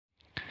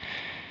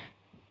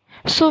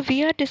So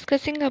we are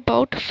discussing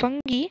about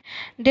fungi.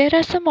 There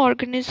are some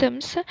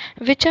organisms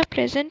which are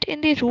present in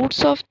the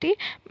roots of the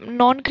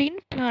non-green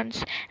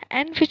plants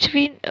and which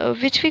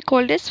we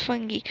call as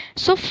fungi.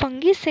 So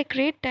fungi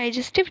secrete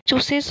digestive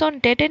juices on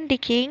dead and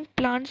decaying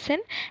plants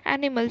and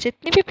animals.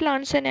 जितने भी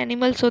plants and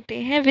animals होते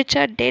हैं which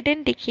are dead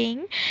and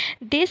decaying,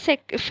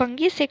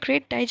 fungi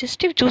secrete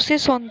digestive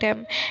juices on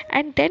them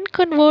and then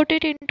convert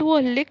it into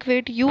a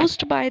liquid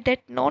used by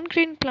that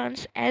non-green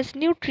plants as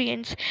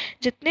nutrients.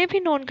 जितने भी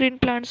non green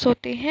plants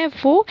होते हैं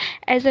वो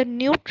as a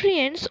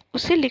nutrients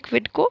उसी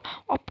liquid को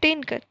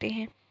obtain करते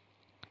हैं.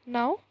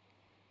 Now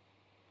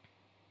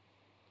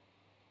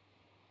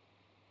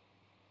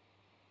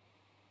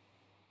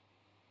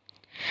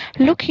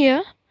look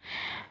here,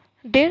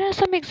 there are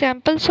some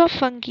examples of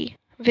fungi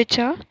which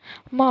are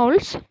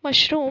molds,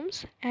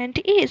 mushrooms and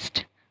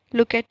yeast.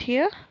 Look at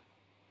here,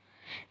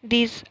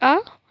 these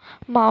are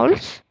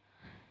molds.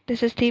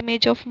 This is the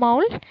image of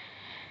mold.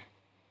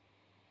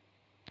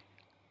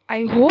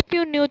 I hope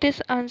you knew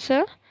this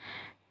answer.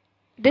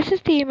 This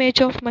is the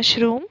image of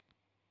mushroom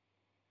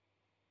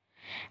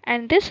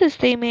and this is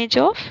the image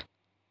of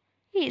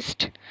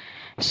yeast.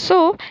 So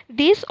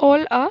these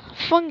all are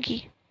fungi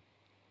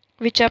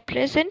which are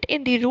present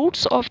in the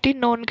roots of the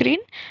non-green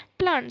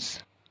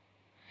plants.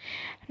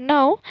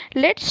 Now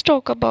let's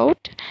talk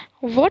about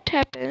what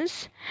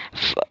happens.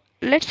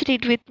 Let's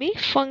read with me.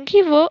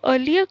 Fungi were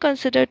earlier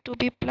considered to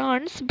be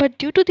plants, but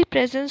due to the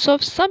presence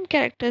of some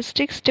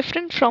characteristics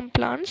different from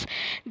plants,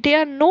 they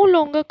are no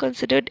longer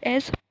considered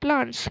as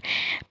plants.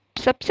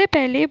 सबसे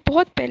पहले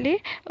बहुत पहले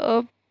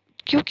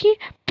क्योंकि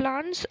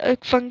plants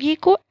fungi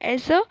को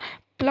as a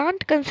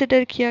plant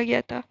consider किया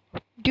गया था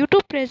due to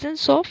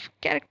presence of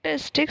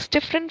characteristics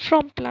different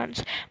from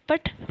plants,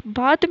 but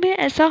बाद में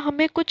ऐसा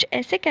हमें कुछ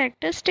ऐसे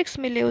कैरेक्टरिस्टिक्स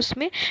मिले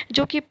उसमें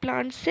जो कि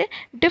प्लांट्स से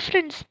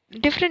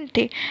डिफरेंट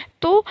थे.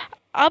 तो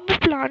अब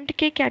प्लांट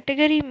के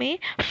कैटेगरी में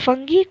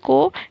फंगी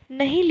को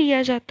नहीं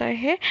लिया जाता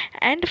है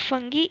and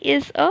fungi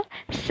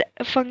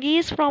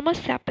is from a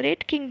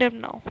separate kingdom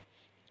now.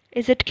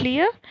 Is it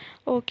clear?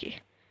 Okay.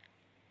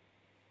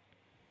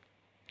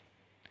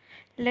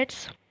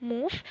 Let's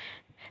move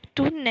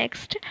to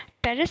next,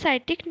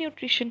 parasitic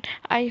nutrition.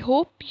 I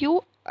hope you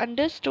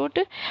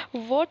understood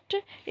what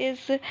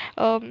is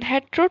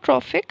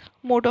heterotrophic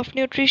mode of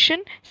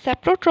nutrition,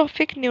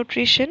 saprotrophic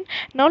nutrition.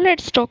 Now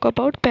let's talk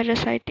about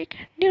parasitic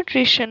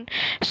nutrition.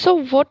 So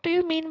what do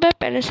you mean by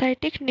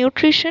parasitic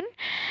nutrition?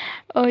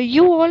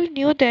 You all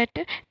knew that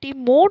the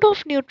mode of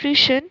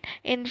nutrition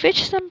in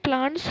which some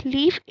plants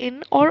live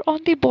in or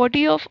on the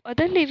body of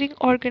other living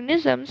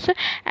organisms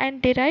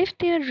and derive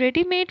their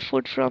ready-made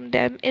food from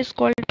them is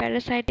called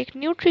parasitic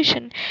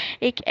nutrition.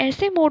 एक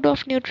ऐसे mode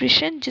of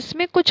nutrition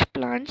जिसमें कुछ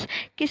plants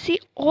किसी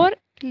और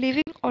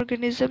living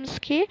organisms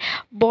के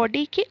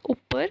body के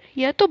ऊपर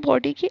या तो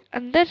बॉडी के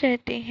अंदर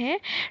रहते हैं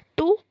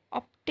टू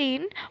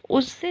ऑब्टेन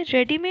उससे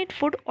रेडीमेड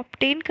फूड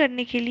ऑब्टेन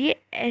करने के लिए,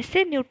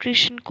 ऐसे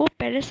न्यूट्रिशन को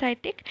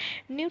पैरासाइटिक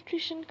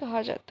न्यूट्रिशन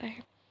कहा जाता है.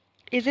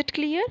 Is it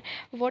clear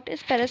what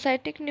is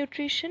parasitic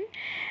nutrition?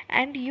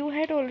 And you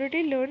had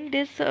already learned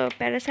this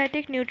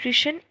parasitic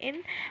nutrition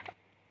in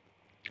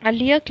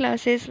earlier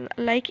classes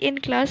like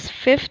in class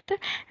 5th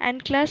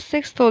and class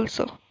 6th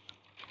also.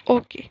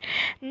 Okay,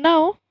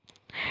 now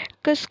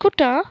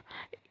Cuscuta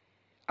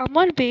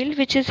Amarbale,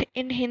 which is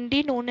in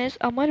Hindi known as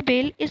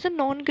Amarbale, is a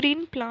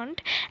non-green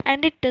plant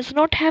and it does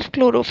not have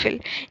chlorophyll.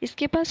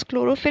 इसके पास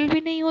chlorophyll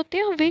भी नहीं होते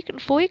हैं,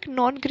 वो एक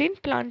non-green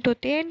plant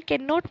होते हैं and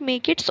cannot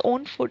make its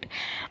own food.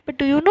 But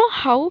do you know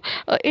how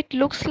it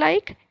looks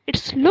like?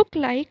 It's look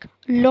like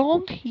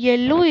long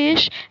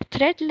yellowish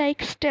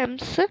thread-like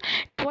stems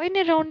twine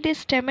around the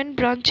stem and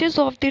branches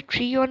of the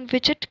tree on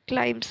which it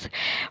climbs.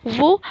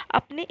 वो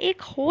अपने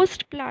एक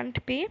host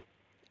plant पे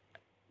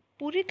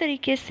पूरी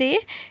तरीके से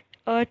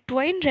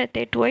twine रहते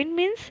हैं. Twine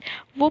means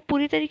वो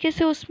पूरी तरीके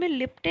से उसमें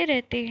लिपटे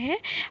रहते हैं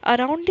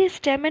around the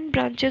stem and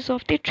branches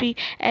of the tree.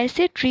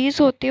 ऐसे ट्रीज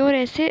होते हैं और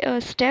ऐसे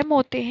स्टेम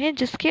होते हैं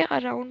जिसके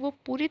अराउंड वो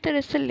पूरी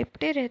तरह से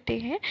लिपटे रहते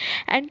हैं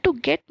and to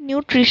get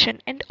nutrition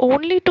and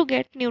only to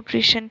get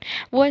nutrition.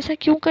 वो ऐसा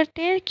क्यों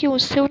करते हैं कि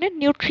उससे उन्हें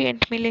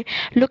न्यूट्रिएंट मिले.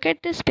 Look at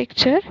this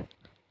picture.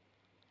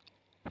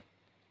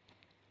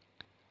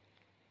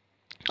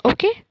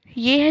 Okay,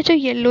 ये है जो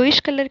येलोइश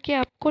कलर के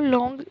आपको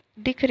लॉन्ग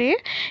दिख रहे हैं,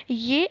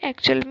 ये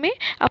एक्चुअल में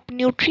आप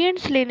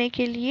न्यूट्रिएंट्स लेने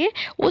के लिए,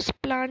 उस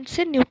प्लांट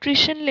से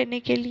न्यूट्रिशन लेने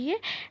के लिए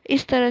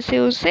इस तरह से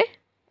उसे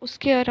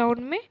उसके अराउंड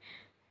में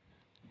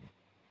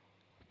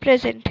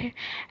प्रेजेंट है.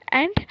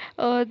 And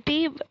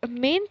the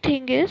main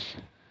thing is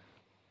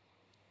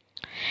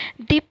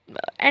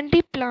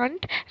the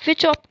plant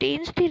which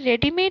obtains the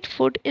ready-made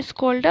food is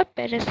called a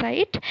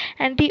parasite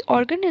and the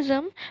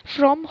organism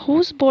from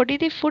whose body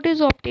the food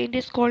is obtained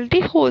is called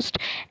the host.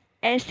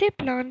 ऐसे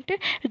plant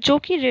जो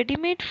कि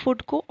readymade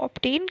food को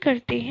obtain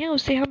करते हैं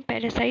उसे हम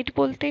parasite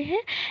बोलते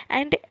हैं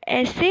एंड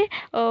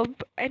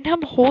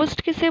हम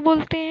होस्ट किसे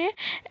बोलते हैं,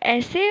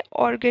 ऐसे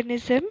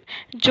ऑर्गेनिज्म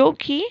जो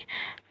कि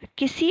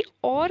किसी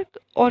और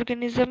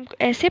ऑर्गेनिज्म,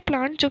 ऐसे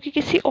प्लांट जो कि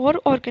किसी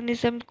और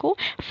ऑर्गेनिज्म को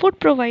फूड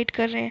प्रोवाइड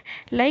कर रहे हैं।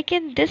 लाइक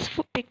इन दिस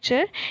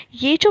पिक्चर,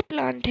 ये जो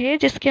प्लांट है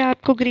जिसके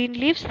आपको ग्रीन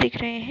लीव्स दिख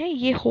रहे हैं,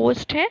 ये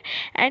होस्ट है,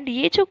 एंड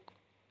ये जो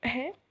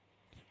है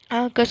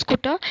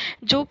गसकुटा,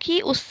 जो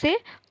कि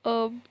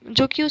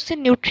उससे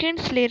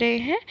न्यूट्रिएंट्स ले रहे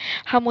हैं,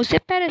 हम उसे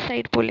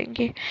पैरासाइट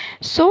बोलेंगे।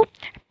 सो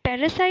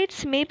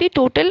पैरासाइट्स में भी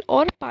टोटल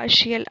और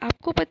पार्शियल।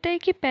 आपको पता है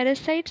कि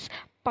पैरासाइट्स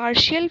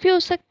पार्शियल भी हो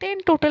सकते हैं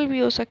एंड टोटल भी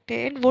हो सकते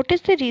हैं, and what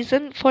is the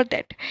reason for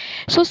that?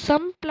 So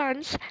some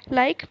plants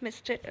like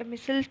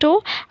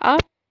मिसल्टो are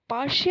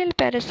partial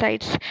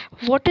parasites.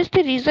 What is the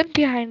reason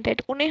behind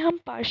that? उन्हें हम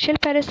पार्शियल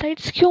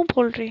पैरासाइट्स क्यों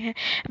बोल रहे हैं?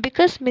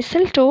 Because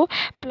मिसल्टो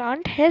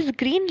plant has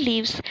green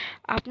leaves.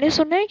 आपने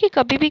सुना है कि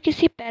कभी भी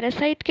किसी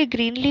पैरासाइट के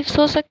ग्रीन लीव्स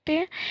हो सकते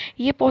हैं?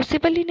 ये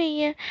पॉसिबल ही नहीं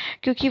है,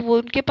 क्योंकि वो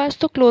उनके पास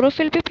तो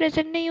क्लोरोफिल भी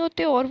प्रेजेंट नहीं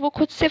होते और वो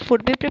खुद से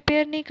फूड भी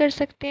प्रिपेयर नहीं कर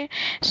सकते हैं।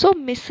 सो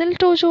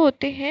मिसल्टो जो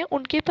होते हैं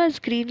उनके पास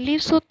ग्रीन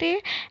लीव्स होते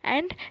हैं,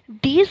 and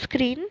these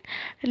green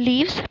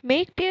leaves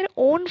make their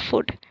own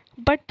food,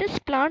 but this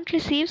plant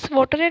receives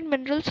water and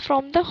minerals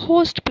from the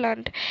host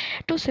plant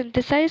to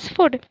synthesize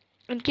food.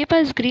 उनके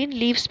पास ग्रीन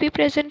लीव्स भी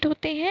प्रेजेंट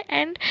होते हैं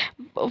एंड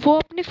वो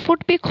अपने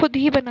फूड भी खुद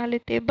ही बना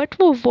लेते हैं, बट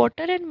वो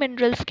वाटर एंड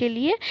मिनरल्स के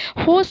लिए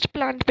होस्ट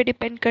प्लांट पे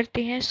डिपेंड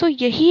करते हैं। सो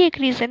यही एक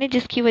रीज़न है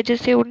जिसकी वजह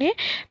से उन्हें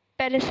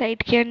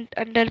पैरासाइट के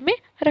अंडर में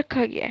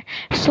रखा गया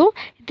है। So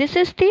this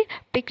is the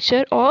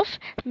picture of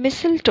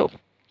मिसल्टो।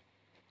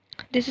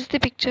 This is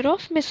the picture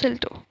of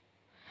मिसल्टो।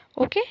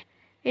 Okay,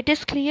 it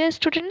is clear,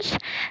 students.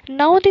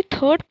 Now the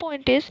third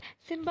point is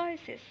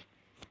symbiosis.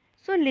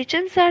 So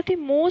lichens are the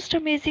most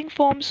amazing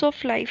forms of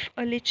life.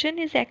 A lichen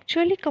is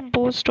actually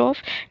composed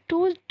of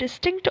two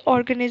distinct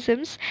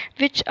organisms,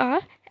 which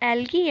are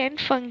algae and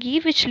fungi,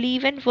 which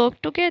live and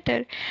work together.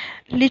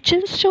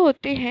 Lichens जो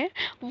होते हैं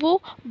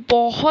वो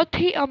बहुत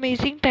ही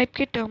amazing type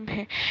के term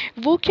है।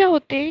 वो क्या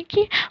होते हैं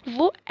कि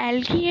वो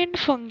algae and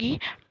fungi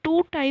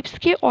two types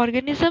के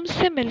ऑर्गेनिज्म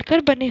से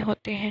मिलकर बने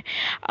होते हैं।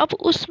 अब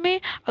उसमें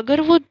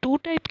अगर वो दो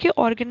टाइप के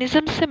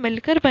ऑर्गेनिज्म से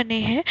मिलकर बने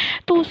हैं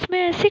तो उसमें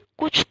ऐसी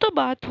कुछ तो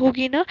बात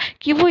होगी ना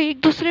कि वो एक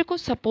दूसरे को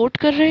सपोर्ट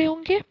कर रहे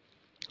होंगे।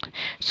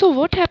 So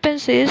what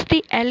happens is the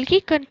algae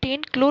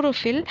contain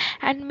chlorophyll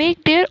and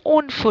make their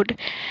own food,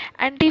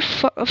 and the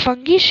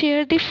fungi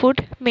share the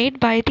food made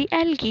by the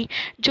algae.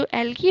 जो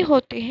algae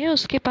होते हैं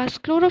उसके पास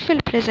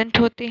chlorophyll present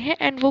होते हैं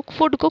and वो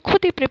food को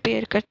खुद ही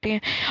prepare करते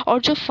हैं,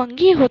 और जो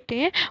fungi होते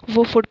हैं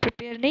वो food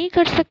prepare नहीं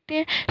कर सकते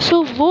हैं।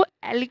 So वो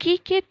algae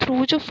के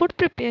through जो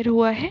food prepare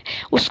हुआ है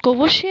उसको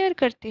वो share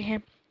करते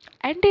हैं।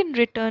 एंड इन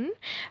रिटर्न,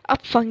 अब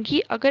फंगी,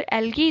 अगर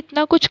एल्गी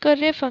इतना कुछ कर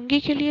रहे हैं फंगी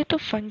के लिए तो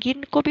फंगी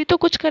को भी तो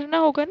कुछ करना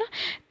होगा ना।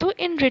 तो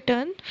in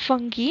return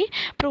fungi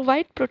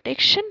provide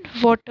protection,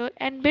 water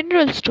and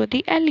minerals to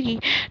the algae.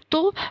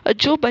 तो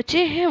जो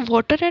बचे हैं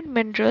वाटर एंड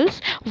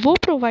मिनरल्स वो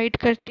प्रोवाइड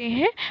करते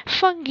हैं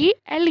फंगी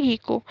एल्गी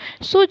को।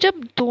 सो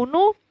जब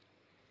दोनों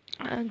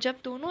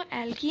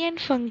एल्गी एंड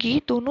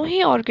फंगी दोनों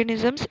ही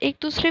ऑर्गेनिजम्स एक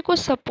दूसरे को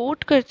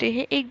सपोर्ट करते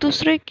हैं, एक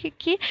दूसरे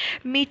के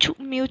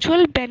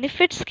म्यूचुअल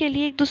बेनिफिट्स के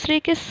लिए एक दूसरे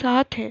के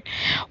साथ हैं,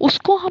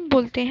 उसको हम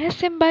बोलते हैं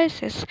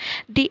symbiosis.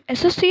 The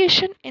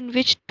association in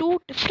which to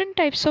different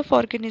types of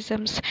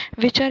organisms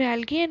which are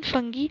algae and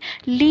fungi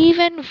live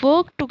and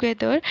work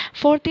together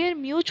for their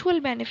mutual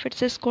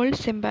benefits is called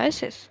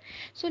symbiosis.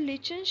 So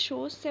lichen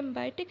shows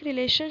symbiotic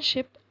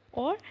relationship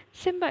or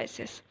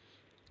symbiosis.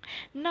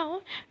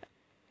 Now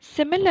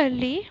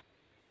similarly,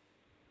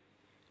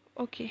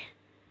 okay,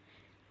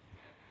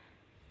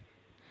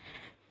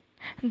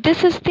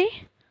 this is the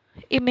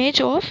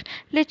image of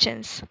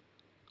lichens.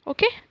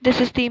 Okay,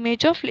 this is the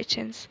image of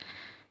lichens.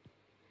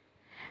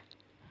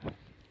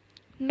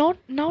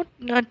 Now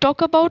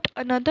talk about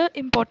another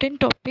important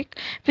topic,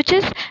 which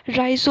is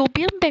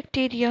rhizobium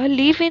bacteria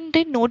live in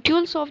the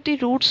nodules of the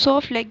roots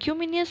of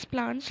leguminous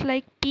plants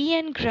like pea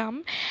and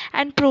gram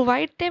and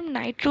provide them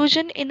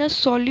nitrogen in a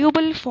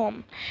soluble form.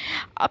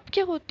 अब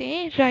क्या होते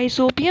हैं,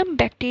 rhizobium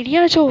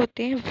bacteria जो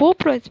होते हैं वो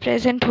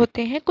present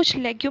होते हैं कुछ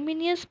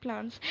लेग्यूमिनियस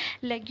प्लांट्स।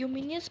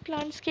 लेग्यूमिनियस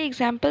प्लांट्स के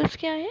एग्जांपल्स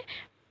क्या हैं?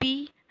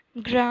 पी,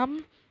 ग्राम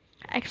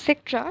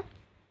एक्सेट्रा।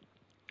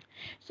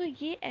 सो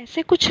ये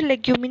ऐसे कुछ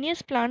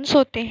लेग्यूमिनियस प्लांट्स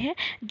होते हैं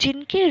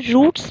जिनके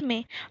रूट्स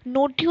में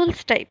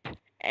nodules type,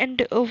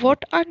 and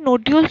what are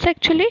nodules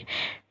actually?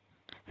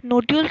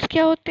 Nodules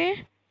क्या होते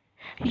हैं?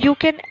 You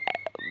can,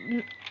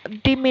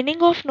 the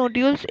meaning of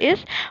nodules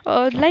is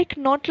like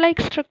not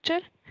like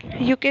structure.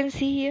 You can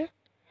see here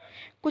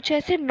कुछ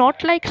ऐसे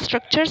नॉट लाइक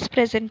स्ट्रक्चर्स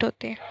प्रेजेंट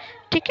होते हैं।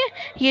 ठीक है,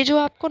 ये जो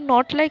आपको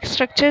नॉट लाइक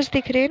स्ट्रक्चर्स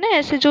दिख रहे हैं ना,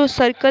 ऐसे जो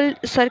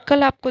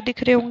सर्कल आपको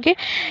दिख रहे होंगे,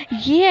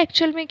 ये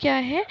एक्चुअल में क्या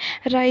है?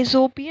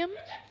 राइजोबियम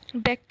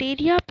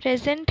बैक्टीरिया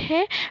प्रेजेंट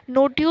है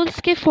नोड्यूल्स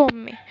के फॉर्म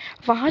में।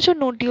 वहाँ जो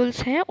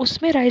नोड्यूल्स हैं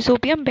उसमें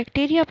राइजोबियम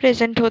बैक्टीरिया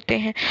प्रेजेंट होते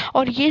हैं,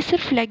 और ये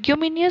सिर्फ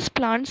लेग्यूमिनियस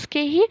प्लांट्स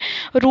के ही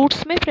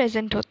रूट्स में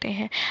प्रेजेंट होते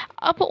हैं।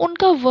 अब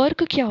उनका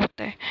वर्क क्या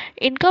होता है?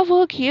 इनका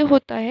वर्क ये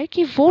होता है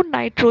कि वो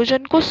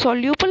नाइट्रोजन को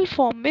सॉल्यूबल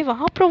फॉर्म में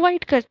वहाँ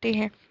प्रोवाइड करते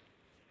हैं।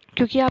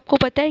 क्योंकि आपको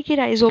पता है कि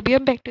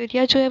राइजोबियम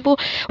बैक्टीरिया जो है वो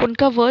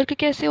उनका वर्क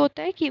कैसे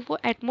होता है कि वो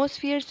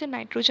एटमॉस्फेयर से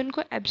नाइट्रोजन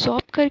को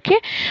एब्जॉर्ब करके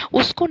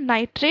उसको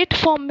नाइट्रेट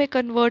फॉर्म में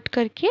कन्वर्ट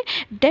करके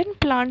देन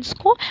प्लांट्स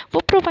को वो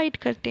प्रोवाइड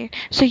करते हैं।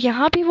 सो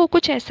यहाँ भी वो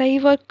कुछ ऐसा ही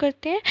वर्क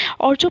करते हैं।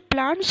 और जो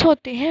प्लांट्स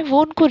होते हैं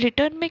वो उनको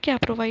रिटर्न में क्या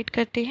प्रोवाइड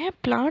करते हैं?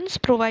 Plants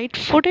provide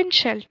food and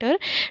shelter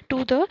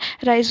to the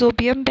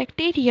rhizobium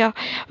bacteria.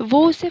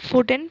 वो उसे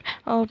फूड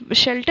एंड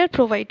शेल्टर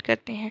प्रोवाइड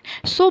करते हैं।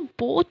 So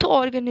both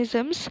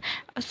organisms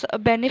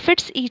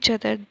benefits each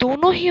other.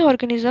 दोनों ही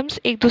ऑर्गेनिजम्स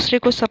एक दूसरे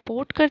को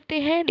सपोर्ट करते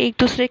हैं, एक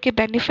दूसरे के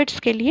बेनिफिट्स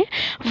के लिए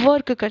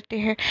वर्क करते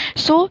हैं।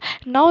 So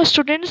now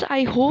students,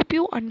 I hope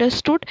you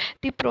understood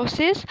the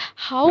process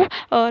how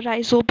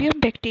rhizobium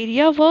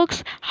bacteria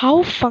works, how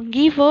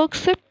fungi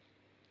works,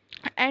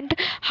 and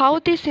how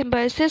the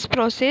symbiosis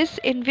process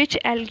in which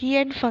algae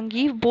and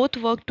fungi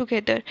both work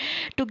together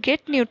to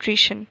get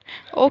nutrition.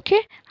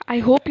 Okay, I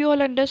hope you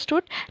all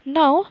understood.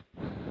 Now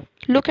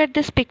look at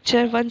this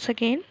picture once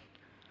again.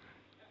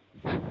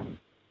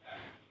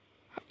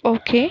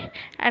 Okay,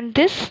 and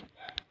this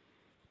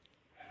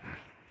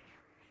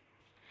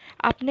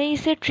आपने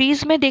इसे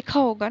trees में देखा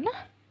होगा ना?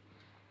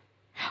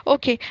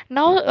 Okay,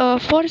 now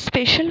for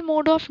special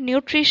mode of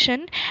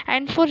nutrition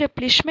and for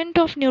replenishment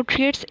of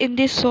nutrients in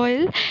the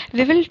soil,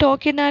 we will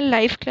talk in our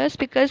live class,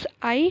 because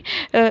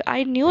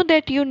I knew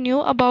that you knew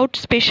about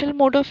special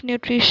mode of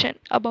nutrition,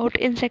 about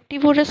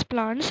insectivorous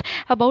plants,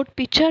 about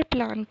pitcher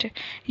plant.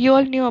 You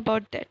all knew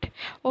about that.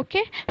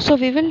 Okay, so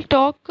we will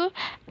talk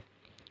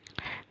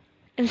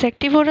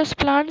insectivorous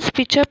plants,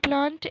 pitcher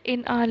plant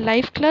in our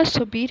live class.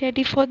 So be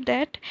ready for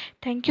that.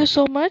 Thank you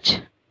so much.